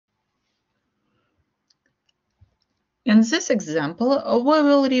In this example, we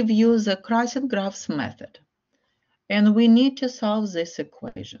will review the crossing graphs method, and we need to solve this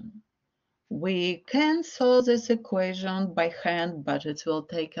equation. We can solve this equation by hand, but it will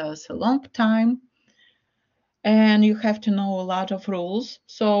take us a long time, and you have to know a lot of rules.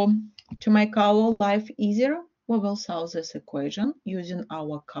 So to make our life easier, we will solve this equation using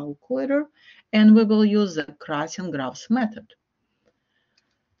our calculator, and we will use the crossing graphs method.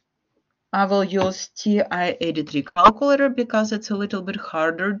 I will use TI-83 calculator because it's a little bit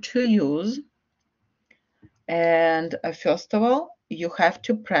harder to use. And first of all, you have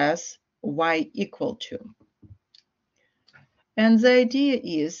to press y equal to. And the idea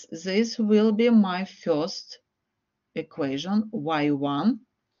is this will be my first equation, y1.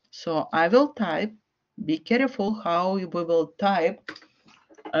 So I will type, be careful how we will type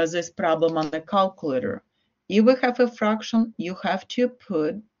this problem on the calculator. If we have a fraction, you have to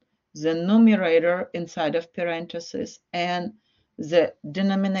put the numerator inside of parentheses and the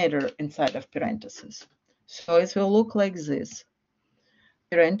denominator inside of parentheses. So it will look like this.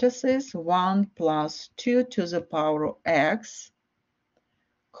 Parentheses 1 plus 2 to the power of x,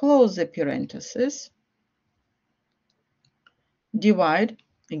 close the parentheses, divide,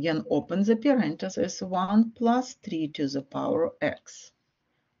 again open the parentheses, 1 plus 3 to the power of x,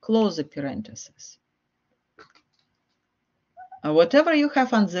 close the parentheses. Whatever you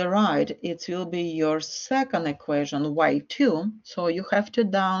have on the right, it will be your second equation, y2. So you have to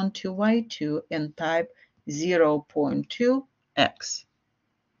down to y2 and type 0.2x.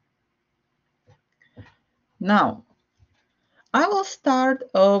 Now, I will start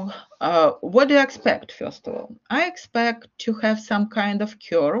of what do you expect, first of all? I expect to have some kind of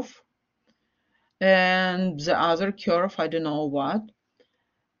curve, and the other curve, I don't know what.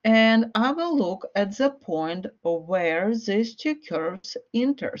 And I will look at the point where these two curves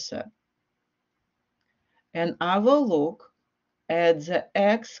intersect. And I will look at the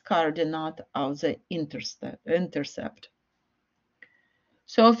x coordinate of the intercept.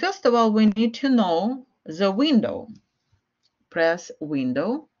 So first of all, we need to know the window. Press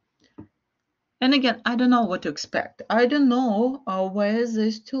window. And again, I don't know what to expect. I don't know where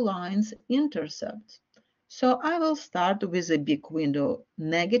these two lines intersect. So I will start with a big window,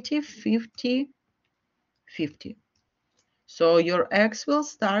 negative 50, 50. So your x will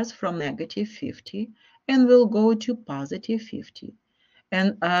start from negative 50 and will go to positive 50.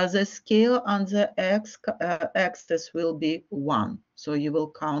 And the scale on the x-axis will be 1. So you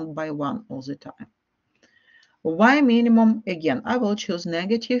will count by 1 all the time. Y minimum, again, I will choose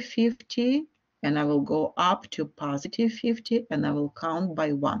negative 50 and I will go up to positive 50 and I will count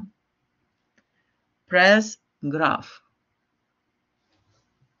by 1. Press graph.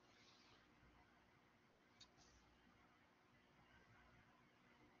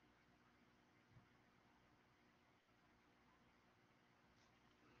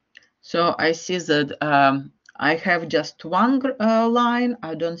 So I see that I have just one line.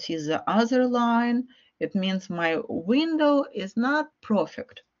 I don't see the other line. It means my window is not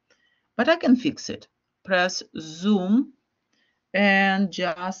perfect, but I can fix it. Press zoom and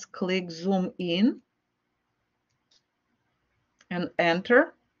just click zoom in and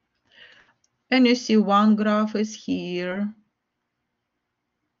enter. And you see one graph is here.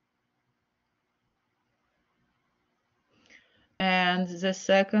 And the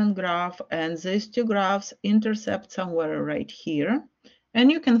second graph, and these two graphs intercept somewhere right here. And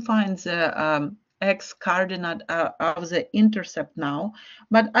you can find the x coordinate of the intercept now,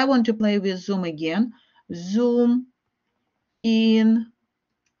 but I want to play with zoom again. Zoom in,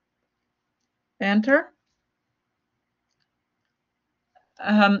 enter.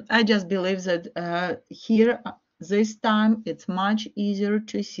 I just believe that here, this time, it's much easier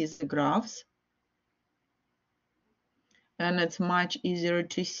to see the graphs. And it's much easier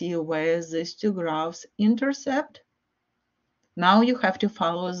to see where these two graphs intercept. Now you have to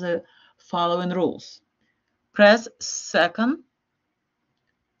follow the following rules. Press second,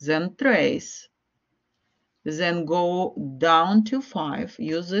 then trace, then go down to 5.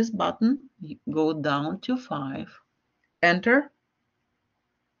 Use this button, go down to 5. Enter.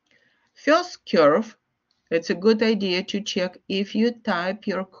 First curve, it's a good idea to check if you type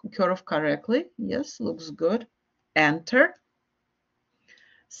your curve correctly. Yes, looks good. Enter.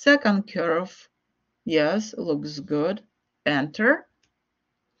 Second curve, yes, looks good. Enter.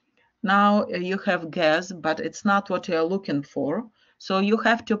 Now you have guessed, but it's not what you're looking for. So you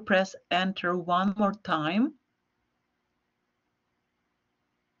have to press enter one more time.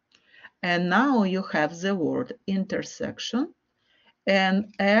 And now you have the word intersection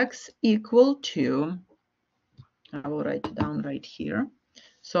and x equal to, I will write it down right here.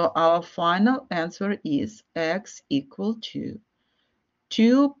 So our final answer is x equal to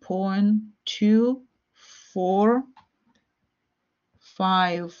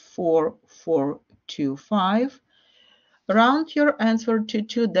 2.2454425. Round your answer to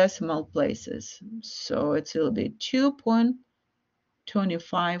 2 decimal places. So it will be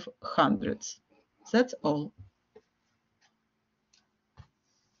 2.25 hundredths. That's all.